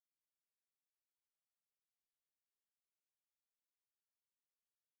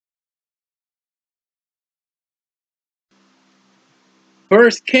1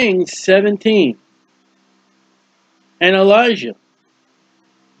 Kings 17. And Elijah.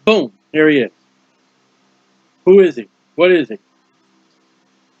 Boom. There he is. Who is he? What is he?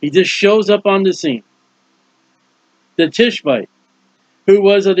 He just shows up on the scene. The Tishbite, who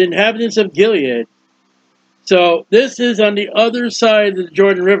was of the inhabitants of Gilead. So this is on the other side of the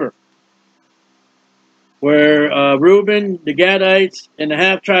Jordan River, where Reuben, the Gadites, and the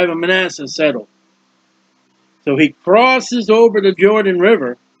half-tribe of Manasseh settled. So he crosses over the Jordan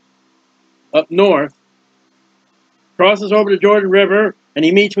River up north, crosses over the Jordan River, and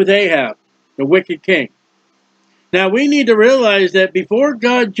he meets with Ahab, the wicked king. Now we need to realize that before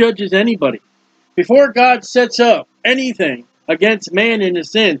God judges anybody, before God sets up anything against man in his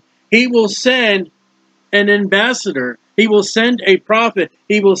sin, he will send an ambassador, he will send a prophet,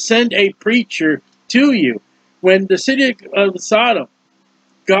 he will send a preacher to you. When the city of Sodom,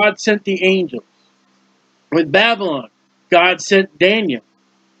 God sent the angels. With Babylon, God sent Daniel.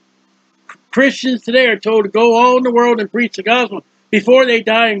 Christians today are told to go all in the world and preach the gospel before they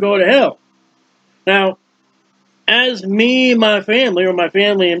die and go to hell. Now, as me and my family, or my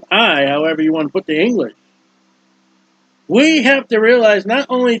family and I, however you want to put the English, we have to realize not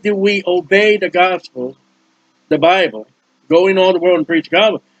only do we obey the gospel, the Bible, go in all the world and preach the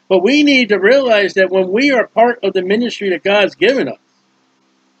gospel, but we need to realize that when we are part of the ministry that God's given us,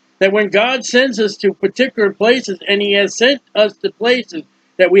 that when God sends us to particular places, and he has sent us to places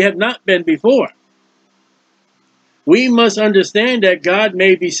that we have not been before, we must understand that God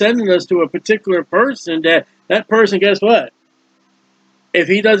may be sending us to a particular person, that person, guess what? If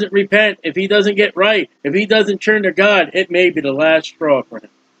he doesn't repent, if he doesn't get right, if he doesn't turn to God, it may be the last straw for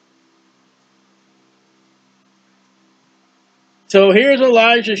him. So here's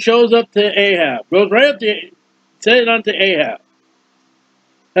Elijah, shows up to Ahab, goes right up to, said it unto Ahab.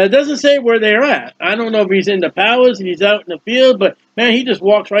 Now, it doesn't say where they're at. I don't know if he's in the palace, if he's out in the field, but man, he just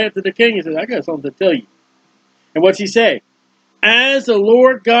walks right up to the king and says, I got something to tell you. And what's he say? As the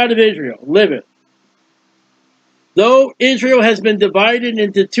Lord God of Israel liveth, though Israel has been divided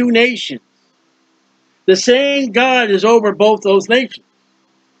into two nations, the same God is over both those nations.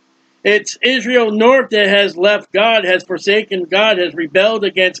 It's Israel north that has left God, has forsaken God, has rebelled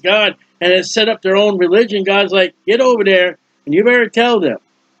against God, and has set up their own religion. God's like, get over there, and you better tell them,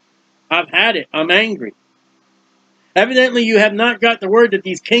 I've had it, I'm angry. Evidently, you have not got the word that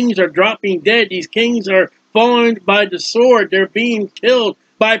these kings are dropping dead. These kings are falling by the sword. They're being killed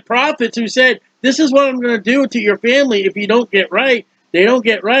by prophets who said, this is what I'm going to do to your family if you don't get right. They don't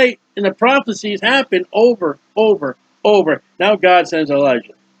get right, and the prophecies happen over. Now God sends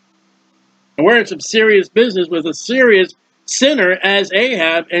Elijah. And we're in some serious business with a serious sinner as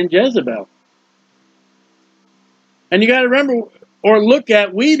Ahab and Jezebel. And you got to remember, or look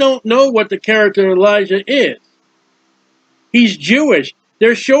at, we don't know what the character of Elijah is. He's Jewish.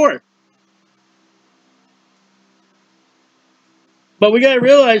 They're short. But we got to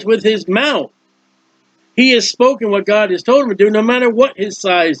realize with his mouth, he has spoken what God has told him to do, no matter what his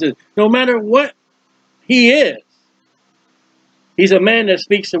size is, no matter what he is. He's a man that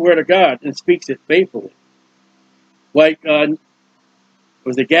speaks the word of God and speaks it faithfully. Like,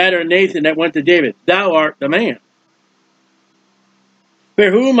 was the Gad or Nathan that went to David? Thou art the man. For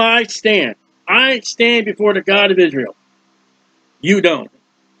whom I stand before the God of Israel. You don't.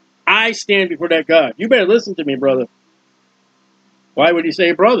 I stand before that God. You better listen to me, brother. Why would he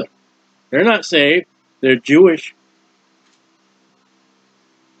say brother? They're not saved. They're Jewish.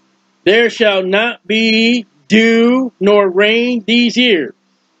 There shall not be dew nor rain these years,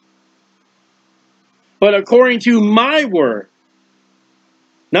 but according to my word,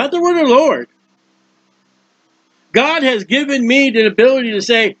 not the word of the Lord. God has given me the ability to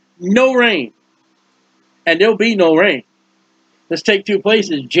say no rain, and there'll be no rain. Let's take two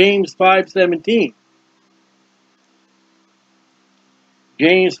places. James 5:17.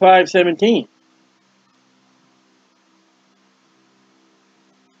 James 5:17.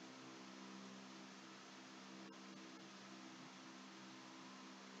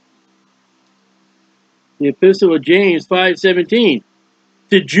 The epistle of James 5:17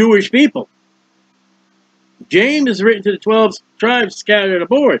 to Jewish people. James is written to the 12 tribes scattered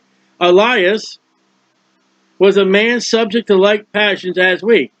abroad. Elias was a man subject to like passions as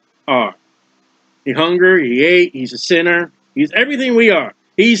we are. He hungered, he ate, he's a sinner. He's everything we are.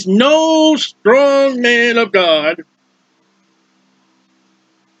 He's no strong man of God.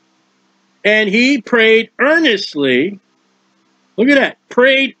 And he prayed earnestly. Look at that.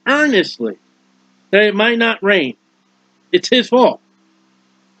 Prayed earnestly that it might not rain. It's his fault.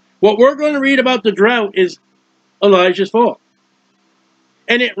 What we're going to read about the drought is Elijah's fault.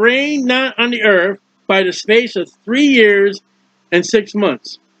 And it rained not on the earth by the space of 3 years and 6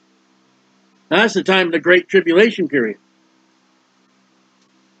 months. Now, that's the time of the Great Tribulation Period.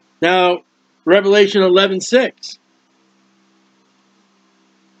 Now, Revelation 11:6.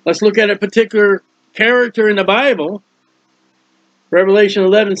 Let's look at a particular character in the Bible. Revelation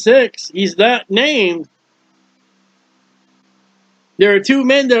 11:6. He's not named. There are two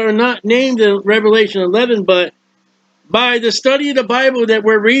men that are not named in Revelation 11, but by the study of the Bible that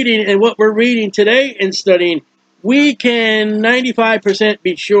we're reading and what we're reading today and studying, we can 95%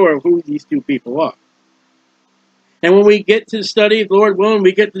 be sure of who these two people are. And when we get to the study, Lord willing,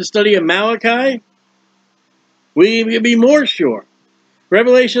 we get to the study of Malachi, we will be more sure.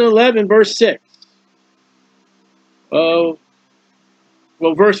 Revelation 11, verse 6.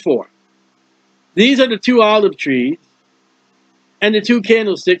 Verse 4. These are the two olive trees and the two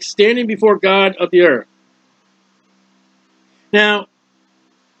candlesticks standing before God of the earth. Now,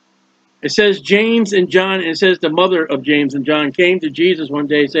 it says James and John, and it says the mother of James and John came to Jesus one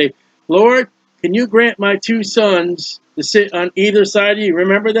day and say, Lord, can you grant my two sons to sit on either side of you?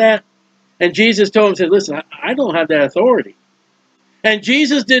 Remember that? And Jesus told him, said, listen, I don't have that authority. And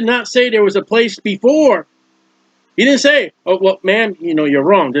Jesus did not say there was a place before. He didn't say, oh, well, man, you're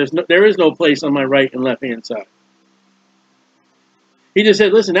wrong. There is no place on my right and left hand side. He just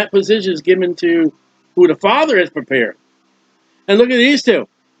said, listen, that position is given to who the Father has prepared. And look at these two.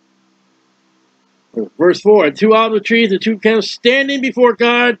 Verse 4, two olive trees, the two candles standing before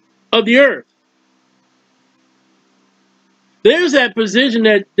God of the earth. There's that position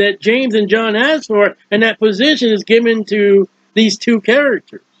that James and John asked for, and that position is given to these two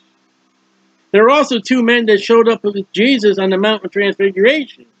characters. There are also two men that showed up with Jesus on the Mount of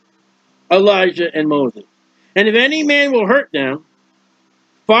Transfiguration, Elijah and Moses. And if any man will hurt them,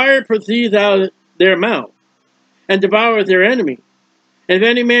 fire proceeds out of their mouth and devoureth their enemy. And if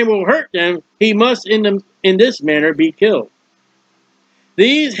any man will hurt them, he must in this manner be killed.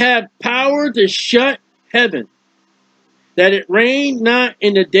 These have power to shut heaven, that it rain not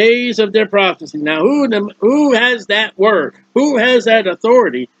in the days of their prophecy. Now, who has that word? Who has that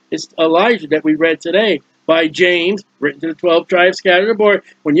authority? It's Elijah that we read today by James, written to the 12 tribes scattered abroad.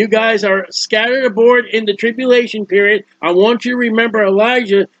 When you guys are scattered abroad in the tribulation period, I want you to remember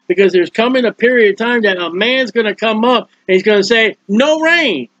Elijah, because there's coming a period of time that a man's going to come up and he's going to say, no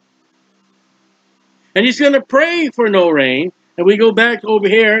rain. And he's going to pray for no rain. And we go back over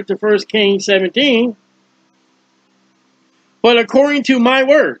here to 1 Kings 17. But according to my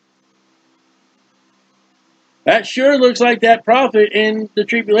word, that sure looks like that prophet in the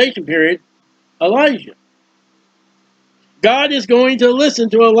tribulation period, Elijah. God is going to listen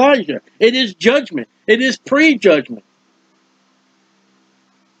to Elijah. It is judgment. It is pre-judgment.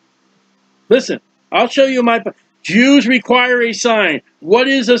 Listen, I'll show you my... Jews require a sign. What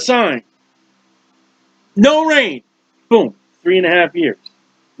is a sign? No rain. Boom. 3.5 years.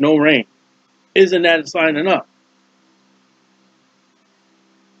 No rain. Isn't that a sign enough?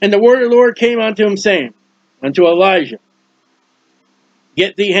 And the word of the Lord came unto him, saying, unto Elijah,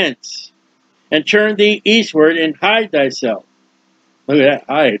 get thee hence, and turn thee eastward, and hide thyself. Look at that,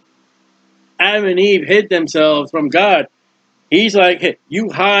 hide. Adam and Eve hid themselves from God. He's like, hey,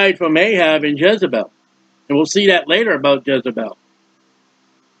 you hide from Ahab and Jezebel. And we'll see that later about Jezebel.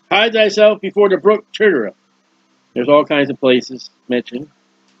 Hide thyself before the brook Tribulation. There's all kinds of places mentioned.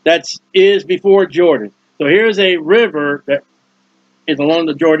 That is before Jordan. So here's a river that is along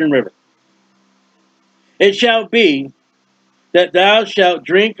the Jordan River. It shall be that thou shalt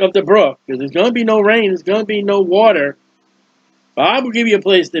drink of the brook, because there's going to be no rain, there's going to be no water. But I will give you a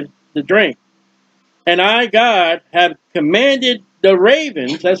place to drink. And I, God, have commanded the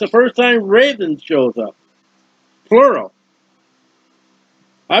ravens. That's the first time ravens shows up. Plural.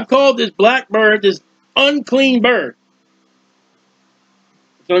 I've called this black bird, this unclean bird.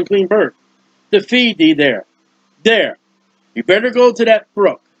 It's an unclean bird. To feed thee there. There. You better go to that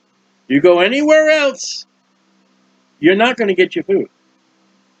brook. You go anywhere else, you're not going to get your food.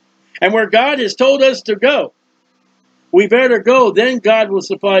 And where God has told us to go, we better go, then God will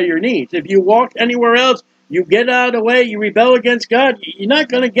supply your needs. If you walk anywhere else, you get out of the way, you rebel against God, you're not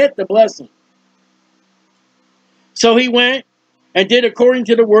going to get the blessing. So he went and did according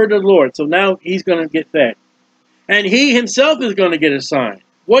to the word of the Lord. So now he's going to get fed. And he himself is going to get a sign.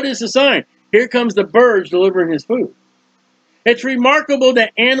 What is the sign? Here comes the birds delivering his food. It's remarkable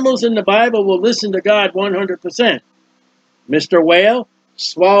that animals in the Bible will listen to God 100%. Mr. Whale,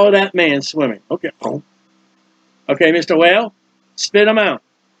 swallow that man swimming. Okay. Okay, Mr. Whale, spit him out.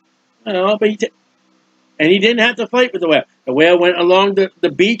 Oh, but and he didn't have to fight with the whale. The whale went along the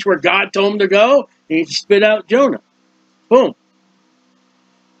beach where God told him to go, and he spit out Jonah. Boom.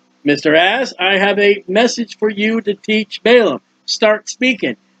 Mr. Ass, I have a message for you to teach Balaam. start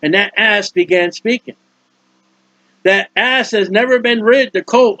speaking. And that ass began speaking. That ass has never been rid, the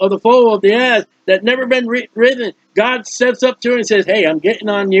colt or the foal of the ass, that never been ridden. God steps up to him and says, hey, I'm getting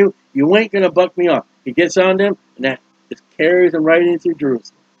on you. You ain't going to buck me off. He gets on them, and that just carries them right into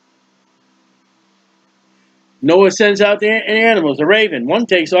Jerusalem. Noah sends out the animals, a raven. One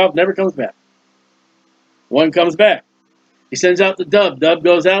takes off, never comes back. One comes back. He sends out the dove. Dove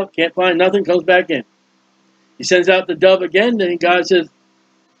goes out, can't find nothing, comes back in. He sends out the dove again, then God says,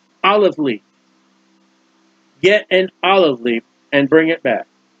 olive leaf. Get an olive leaf and bring it back.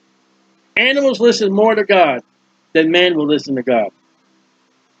 Animals listen more to God than man will listen to God.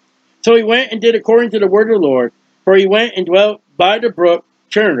 So he went and did according to the word of the Lord, for he went and dwelt by the brook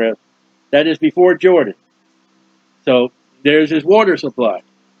Chernobyl, that is before Jordan. So there's his water supply.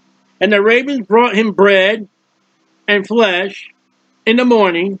 And the ravens brought him bread and flesh in the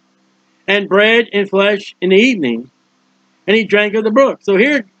morning, and bread and flesh in the evening, and he drank of the brook. So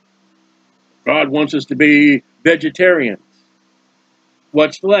here, God wants us to be vegetarians.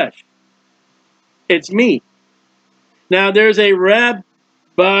 What's flesh? It's meat. Now, there's a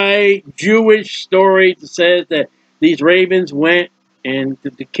rabbi Jewish story that says that these ravens went into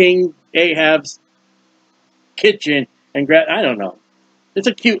the king Ahab's kitchen and grabbed, I don't know. It's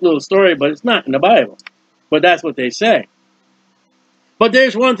a cute little story, but it's not in the Bible. But that's what they say. But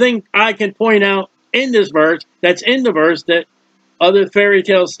there's one thing I can point out in this verse, that's in the verse, that other fairy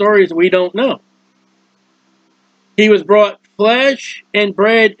tale stories we don't know. He was brought flesh and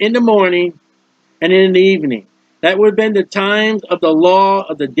bread in the morning and in the evening. That would have been the times of the law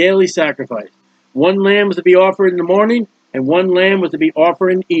of the daily sacrifice. One lamb was to be offered in the morning, and one lamb was to be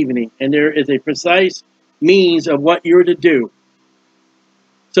offered in the evening. And there is a precise means of what you're to do.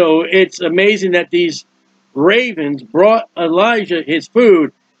 So it's amazing that these ravens brought Elijah his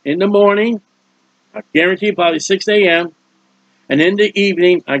food in the morning, I guarantee probably 6 a.m., and in the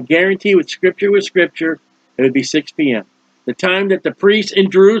evening, I guarantee with scripture, it would be 6 p.m. The time that the priests in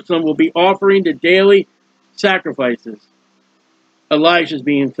Jerusalem will be offering the daily sacrifices. Elijah's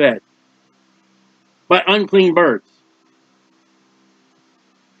being fed by unclean birds.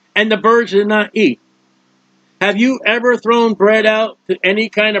 And the birds did not eat. Have you ever thrown bread out to any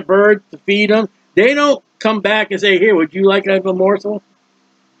kind of bird to feed them? They don't come back and say, here, would you like to have a morsel?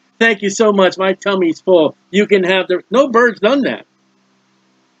 Thank you so much. My tummy's full. You can have the... No bird's done that.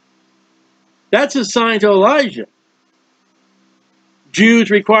 That's a sign to Elijah.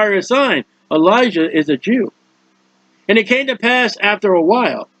 Jews require a sign. Elijah is a Jew. And it came to pass after a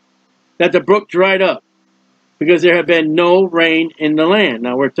while that the brook dried up, because there had been no rain in the land.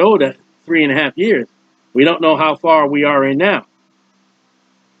 Now we're told that 3.5 years. We don't know how far we are in now.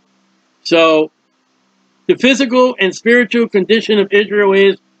 So the physical and spiritual condition of Israel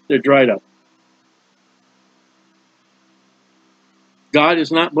is they're dried up. God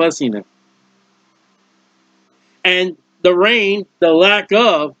is not blessing them. And the rain, the lack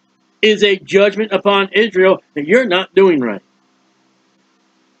of, is a judgment upon Israel that you're not doing right.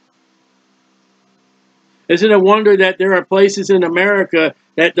 Isn't it a wonder that there are places in America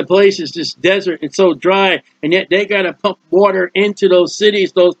that the place is just desert and so dry, and yet they got to pump water into those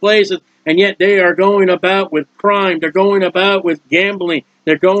cities, those places, and yet they are going about with crime. They're going about with gambling.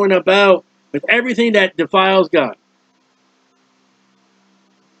 They're going about with everything that defiles God.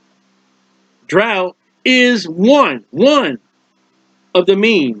 Drought is one of the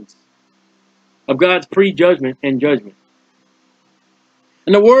means of God's prejudgment and judgment.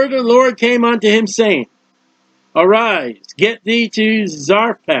 And the word of the Lord came unto him, saying, Arise, get thee to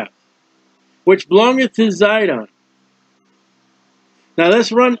Zarephath, which belongeth to Zidon. Now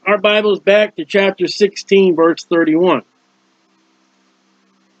let's run our Bibles back to chapter 16, verse 31.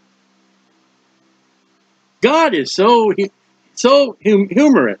 God is so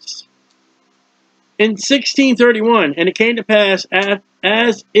humorous. In 16:31, and it came to pass,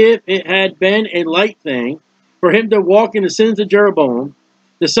 as if it had been a light thing, for him to walk in the sins of Jeroboam,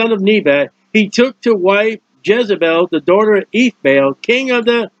 the son of Nebat, he took to wife Jezebel, the daughter of Ethbaal, king of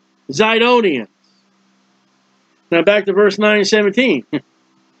the Zidonians. Now back to verse 9 and 17.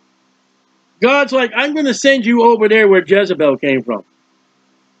 God's like, I'm going to send you over there where Jezebel came from.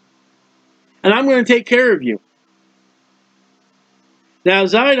 And I'm going to take care of you. Now,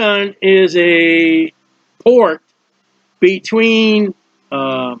 Zidon is a port between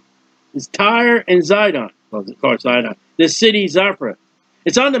Tyre and Zidon. Well, of course, Zidon. The city Zarephath.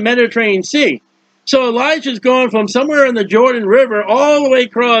 It's on the Mediterranean Sea. So Elijah's going from somewhere in the Jordan River all the way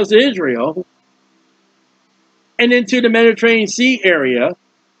across Israel and into the Mediterranean Sea area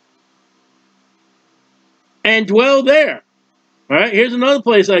and dwell there. All right, here's another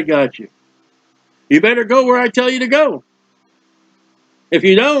place I got you. You better go where I tell you to go. If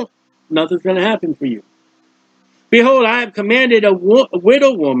you don't, nothing's going to happen for you. Behold, I have commanded a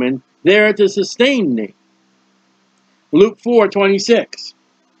widow woman there to sustain thee. Luke 4:26.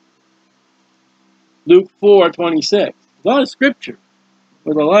 Luke 4:26. A lot of scripture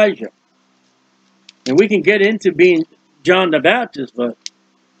with Elijah. And we can get into being John the Baptist, but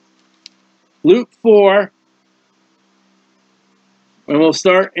Luke 4, and we'll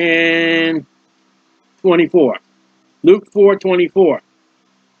start in 24. Luke 4:24.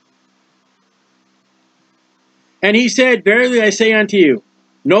 And he said, verily I say unto you,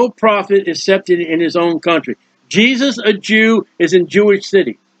 no prophet is accepted in his own country. Jesus, a Jew, is in Jewish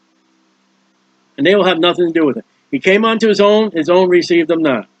city. And they will have nothing to do with it. He came unto his own received him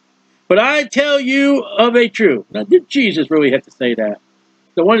not. But I tell you of a truth. Now, did Jesus really have to say that?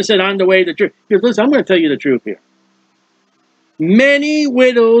 The one that said, I'm the way, the truth. He goes, listen, I'm going to tell you the truth here. Many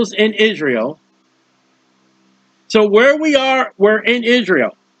widows in Israel. So where we are, we're in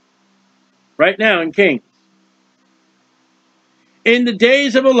Israel. Right now in Kings. In the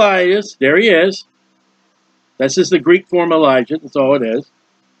days of Elias, there he is. That's just the Greek form Elijah. That's all it is.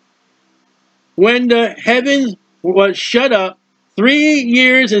 When the heavens was shut up 3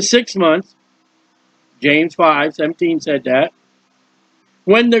 years and 6 months. James 5:17 said that.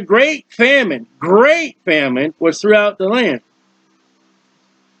 When the great famine was throughout the land.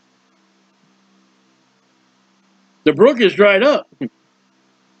 The brook is dried up.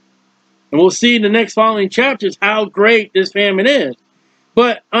 And we'll see in the next following chapters how great this famine is.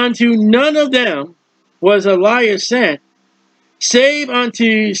 But unto none of them was Elias sent, save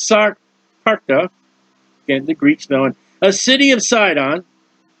unto Sarepta, again the Greek spelling, a city of Sidon,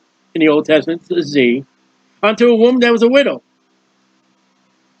 in the Old Testament, the Z, unto a woman that was a widow.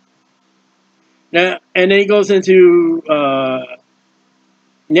 Now, and then he goes into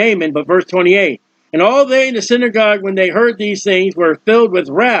Naaman, but verse 28. And all they in the synagogue, when they heard these things, were filled with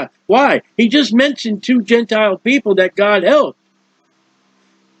wrath. Why? He just mentioned 2 Gentile people that God helped.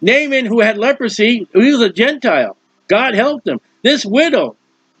 Naaman, who had leprosy, he was a Gentile. God helped him. This widow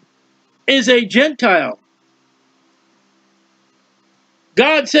is a Gentile.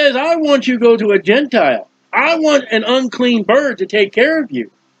 God says, I want you to go to a Gentile. I want an unclean bird to take care of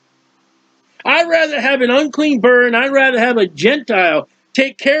you. I'd rather have an unclean bird, and I'd rather have a Gentile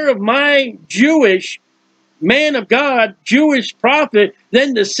take care of my Jewish man of God, Jewish prophet,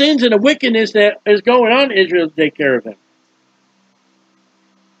 than the sins and the wickedness that is going on in Israel to take care of him.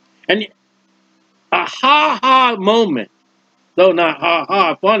 And a ha-ha moment, though not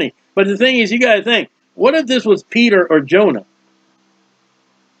ha-ha funny, but the thing is, you got to think, what if this was Peter or Jonah?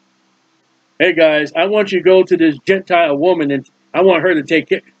 Hey guys, I want you to go to this Gentile woman and I want her to take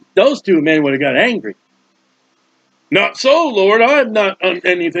care. Those 2 men would have got angry. Not so, Lord, I have not done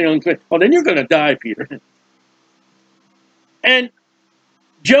anything unclean. Well, then you're going to die, Peter. And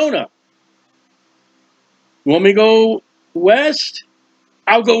Jonah, you want me to go west?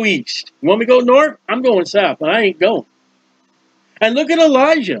 I'll go east. You want me to go north? I'm going south, but I ain't going. And look at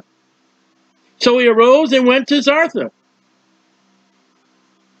Elijah. So he arose and went to Zarephath.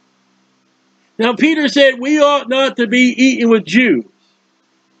 Now Peter said, we ought not to be eating with Jews.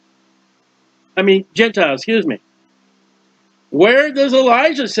 I mean, Gentiles, excuse me. Where does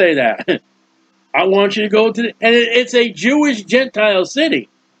Elijah say that? I want you to go to, and it's a Jewish Gentile city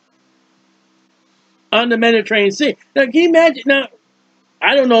on the Mediterranean Sea. Now, can you imagine? Now,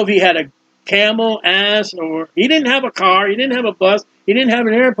 I don't know if he had a camel, ass, or he didn't have a car, he didn't have a bus, he didn't have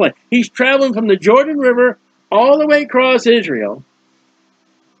an airplane. He's traveling from the Jordan River all the way across Israel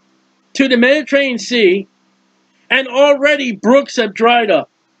to the Mediterranean Sea, and already brooks have dried up.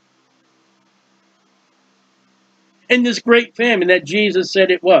 In this great famine that Jesus said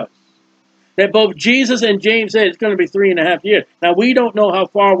it was. That both Jesus and James said it's going to be 3.5 years. Now, we don't know how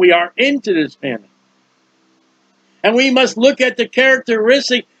far we are into this famine. And we must look at the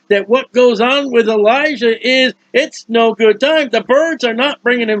characteristic that what goes on with Elijah is it's no good time. The birds are not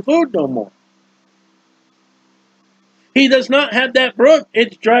bringing him food no more. He does not have that brook.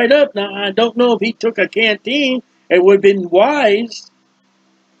 It's dried up. Now, I don't know if he took a canteen. It would have been wise.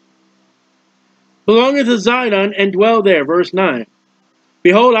 Belongeth to Zidon, and dwell there. Verse 9.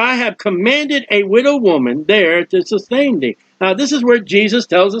 Behold, I have commanded a widow woman there to sustain thee. Now, this is where Jesus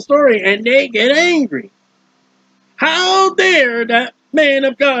tells the story, and they get angry. How dare that man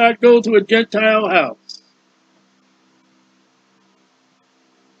of God go to a Gentile house?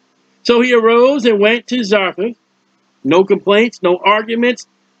 So he arose and went to Zarephath. No complaints, no arguments.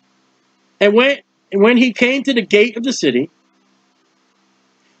 And when he came to the gate of the city,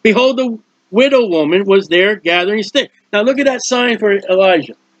 behold, the widow woman was there gathering sticks. Now look at that sign for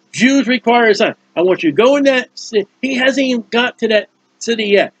Elijah. Jews require a sign. I want you to go in that city. He hasn't even got to that city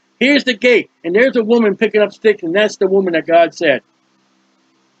yet. Here's the gate, and there's a woman picking up sticks, and that's the woman that God said.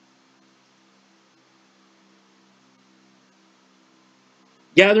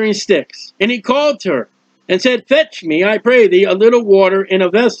 Gathering sticks. And he called to her and said, fetch me, I pray thee, a little water in a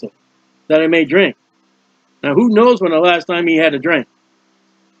vessel, that I may drink. Now, who knows when the last time he had a drink?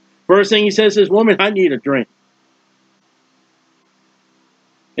 First thing he says to this woman, I need a drink.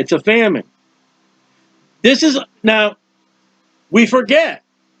 It's a famine. This is, now, we forget.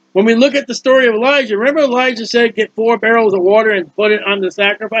 When we look at the story of Elijah, remember Elijah said, get 4 barrels of water and put it on the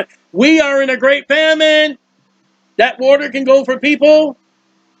sacrifice? We are in a great famine. That water can go for people.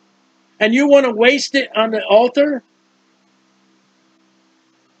 And you want to waste it on the altar?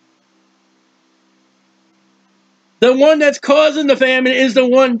 The one that's causing the famine is the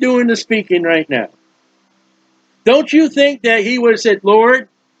one doing the speaking right now. Don't you think that he would have said, Lord,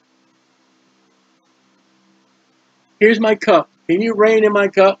 here's my cup. Can you rain in my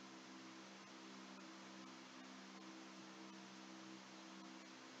cup?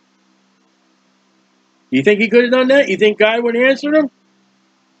 You think he could have done that? You think God would answer him?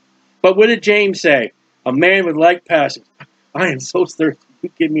 But what did James say? A man with like passions. I am so thirsty. You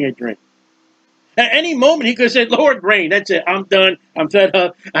give me a drink. At any moment, he could have said, Lord, rain. That's it. I'm done. I'm fed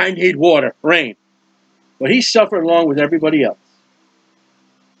up. I need water. Rain. But he suffered along with everybody else.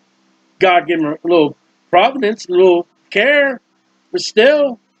 God gave him a little providence, a little care, but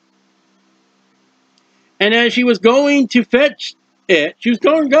still. And as she was going to fetch it, she was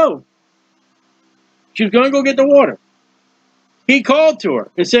going to go. She was going to go get the water. He called to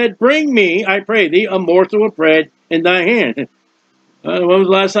her and said, bring me, I pray thee, a morsel of bread in thy hand. When was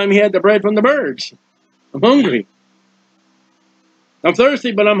the last time he had the bread from the birds? I'm hungry. I'm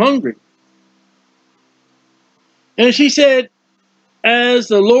thirsty, but I'm hungry. And she said, as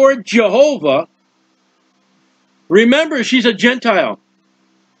the Lord Jehovah, remember, she's a Gentile.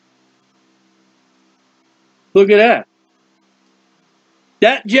 Look at that.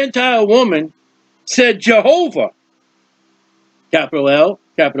 That Gentile woman said Jehovah. Capital L,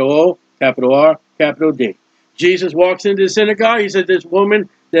 capital O, capital R, capital D. Jesus walks into the synagogue. He said, this woman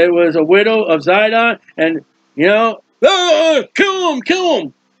that was a widow of Zidon, and, you know, kill him, kill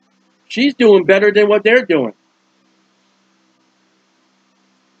him. She's doing better than what they're doing.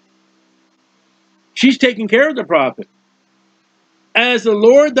 She's taking care of the prophet. As the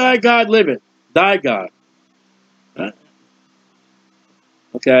Lord thy God liveth, thy God.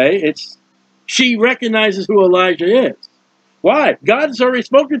 Okay, she recognizes who Elijah is. Why? God has already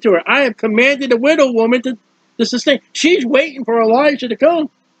spoken to her. I have commanded the widow woman to sustain. She's waiting for Elijah to come.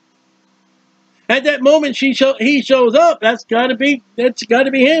 At that moment, he shows up. That's got to be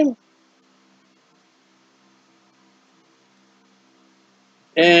him.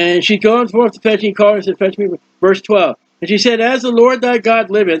 And she goes forth to fetch him, called and said, fetch me. Verse 12. And she said, as the Lord thy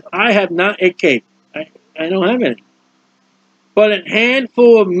God liveth, I have not a cake. I don't have any. But a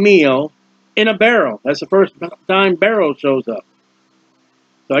handful of meal in a barrel. That's the first time barrel shows up.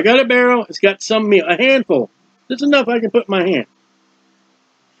 So I got a barrel. It's got some meal. A handful. Just enough I can put in my hand.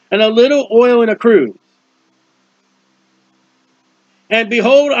 And a little oil in a cruse. And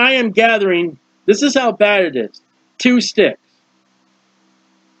behold, I am gathering. This is how bad it is. 2 sticks.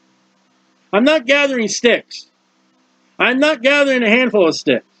 I'm not gathering sticks. I'm not gathering a handful of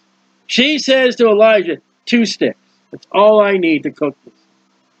sticks. She says to Elijah, 2 sticks. That's all I need to cook this.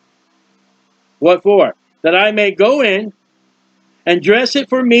 What for? That I may go in and dress it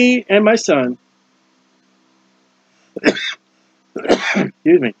for me and my son.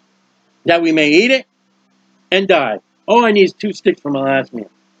 Excuse me. That we may eat it and die. All I need is 2 sticks for my last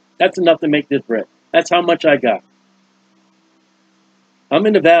meal. That's enough to make this bread. That's how much I got. I'm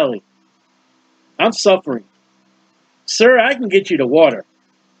in the valley. I'm suffering. Sir, I can get you the water.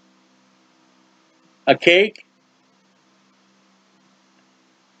 A cake.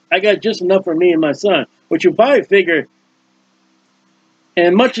 I got just enough for me and my son. Which you probably figure,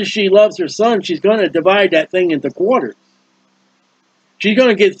 and much as she loves her son, she's going to divide that thing into quarters. She's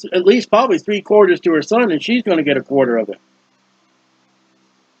going to get at least probably 3/4 to her son, and she's going to get a quarter of it.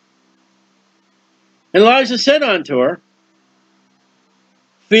 And Elijah said unto her,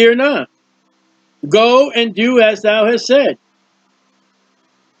 fear not. Go and do as thou hast said.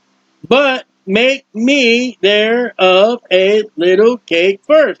 But make me thereof a little cake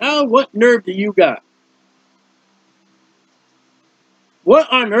first. What nerve do you got?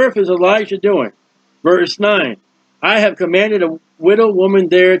 What on earth is Elijah doing? Verse 9. I have commanded a widow woman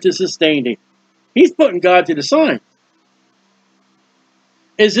there to sustain thee. He's putting God to the side.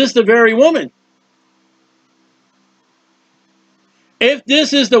 Is this the very woman? If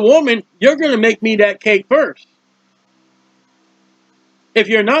this is the woman, you're going to make me that cake first. If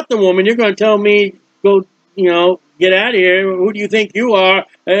you're not the woman, you're going to tell me, go, get out of here. Who do you think you are?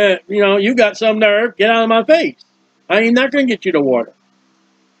 You got some nerve. Get out of my face. I ain't not going to get you the water.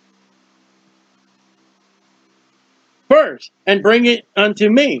 First, and bring it unto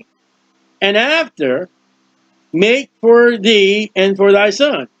me. And after, make for thee and for thy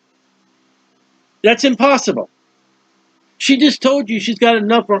son. That's impossible. She just told you she's got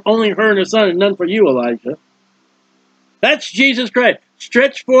enough for only her and her son and none for you, Elijah. That's Jesus Christ.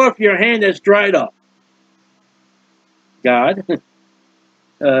 Stretch forth your hand that's dried up. God,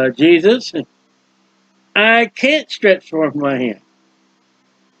 Jesus, I can't stretch forth my hand.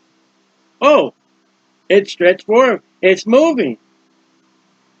 Oh, it's stretched forth. It's moving.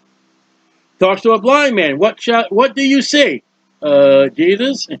 Talks to a blind man. What do you see?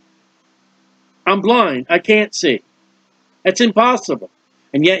 Jesus, I'm blind. I can't see. That's impossible.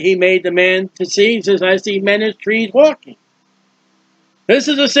 And yet he made the man to see. He says, I see men as trees walking. This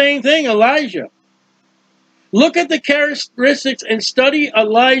is the same thing, Elijah. Look at the characteristics and study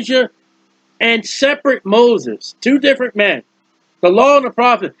Elijah and separate Moses, two different men, the law and the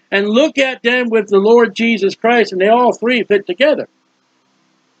prophet, and look at them with the Lord Jesus Christ, and they all three fit together.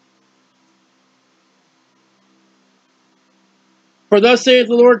 For thus saith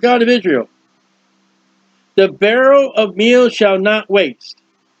the Lord God of Israel, the barrel of meal shall not waste,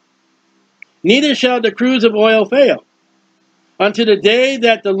 neither shall the cruse of oil fail, unto the day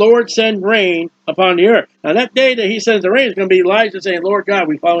that the Lord send rain upon the earth. Now that day that he sends the rain is going to be Elijah saying, Lord God,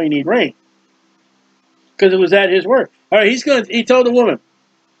 we finally need rain. Because it was at his word. All right, he told the woman,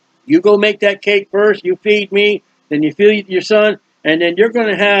 you go make that cake first, you feed me, then you feed your son, and then you're going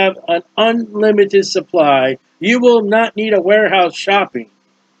to have an unlimited supply. You will not need a warehouse shopping.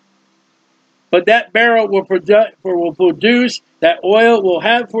 But that barrel will produce, that oil will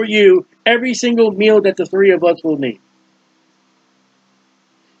have for you every single meal that the three of us will need.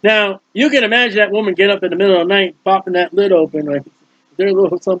 Now, you can imagine that woman get up in the middle of the night, popping that lid open, like, is there a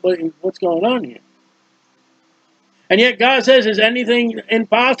little somebody, what's going on here? And yet God says, is anything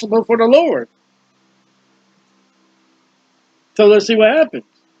impossible for the Lord? So let's see what happens.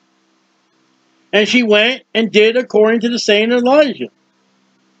 And she went and did according to the saying of Elijah.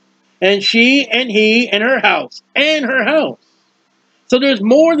 And she and he and her house. And her house. So there's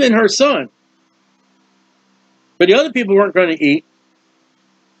more than her son. But the other people weren't going to eat.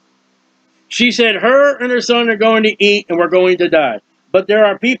 She said her and her son are going to eat and we're going to die. But there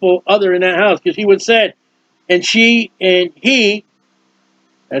are people other in that house. Because he would said, and she and he,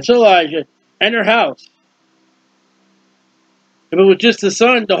 that's Elijah, and her house. If it was just the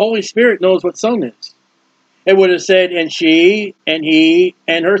son, the Holy Spirit knows what son is. It would have said, and she and he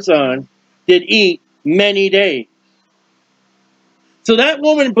and her son did eat many days. So that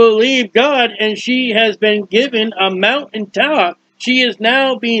woman believed God, and she has been given a mountaintop. She is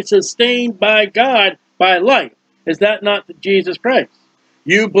now being sustained by God by life. Is that not Jesus Christ?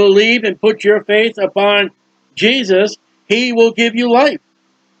 You believe and put your faith upon Jesus, he will give you life.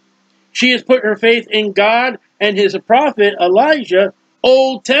 She has put her faith in God and his prophet Elijah,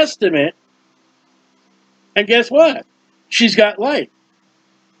 Old Testament. And guess what? She's got life.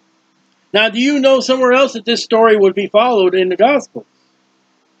 Now, do you know somewhere else that this story would be followed in the gospel?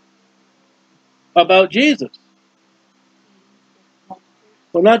 About Jesus.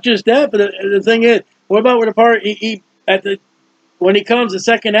 Well, not just that, but the thing is, what about with the part when he comes the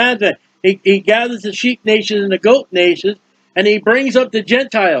second advent, he gathers the sheep nations and the goat nations, and he brings up the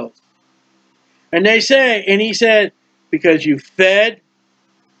Gentiles. And they say, and he said, because you fed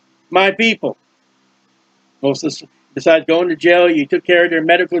my people. Most of, besides going to jail, you took care of their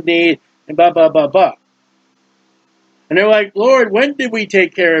medical needs, and blah, blah, blah, blah. And they're like, Lord, when did we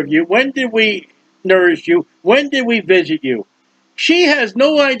take care of you? When did we nourish you? When did we visit you? She has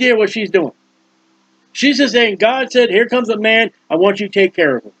no idea what she's doing. She's just saying, God said, here comes a man, I want you to take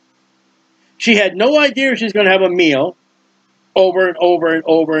care of him. She had no idea she's going to have a meal over and over and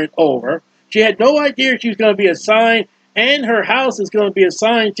over and over. She had no idea she was going to be assigned, and her house is going to be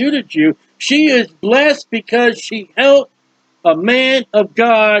assigned to the Jew. She is blessed because she helped a man of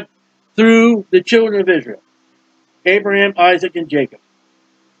God through the children of Israel. Abraham, Isaac, and Jacob.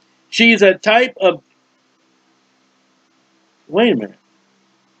 She's a type of... Wait a minute.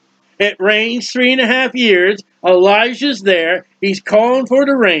 It rains 3.5 years. Elijah's there. He's calling for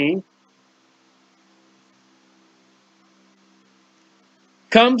the rain.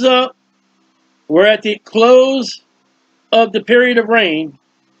 Comes up. We're at the close of the period of rain.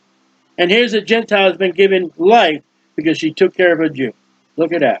 And here's a Gentile has been given life because she took care of a Jew.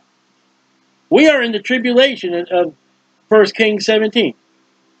 Look at that. We are in the tribulation of 1 Kings 17.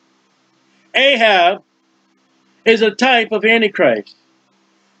 Ahab is a type of Antichrist.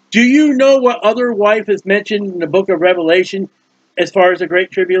 Do you know what other wife is mentioned in the book of Revelation as far as the Great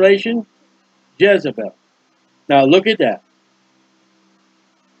Tribulation? Jezebel. Now look at that.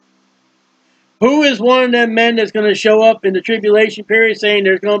 Who is one of them men that's going to show up in the tribulation period saying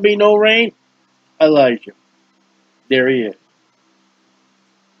there's going to be no rain? Elijah. There he is.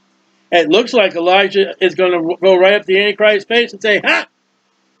 It looks like Elijah is going to go right up to the Antichrist's face and say, ha!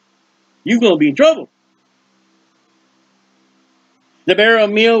 You're going to be in trouble. The barrel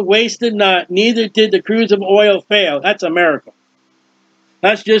of meal wasted not, neither did the cruse of oil fail. That's a miracle.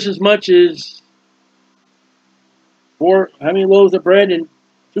 That's just as much as how many loaves of bread and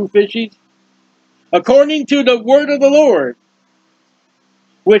 2 fishes? According to the word of the Lord,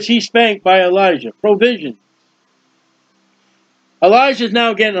 which he spake by Elijah. Provision. Elijah's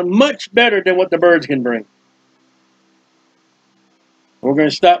now getting much better than what the birds can bring. We're going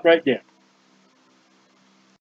to stop right there.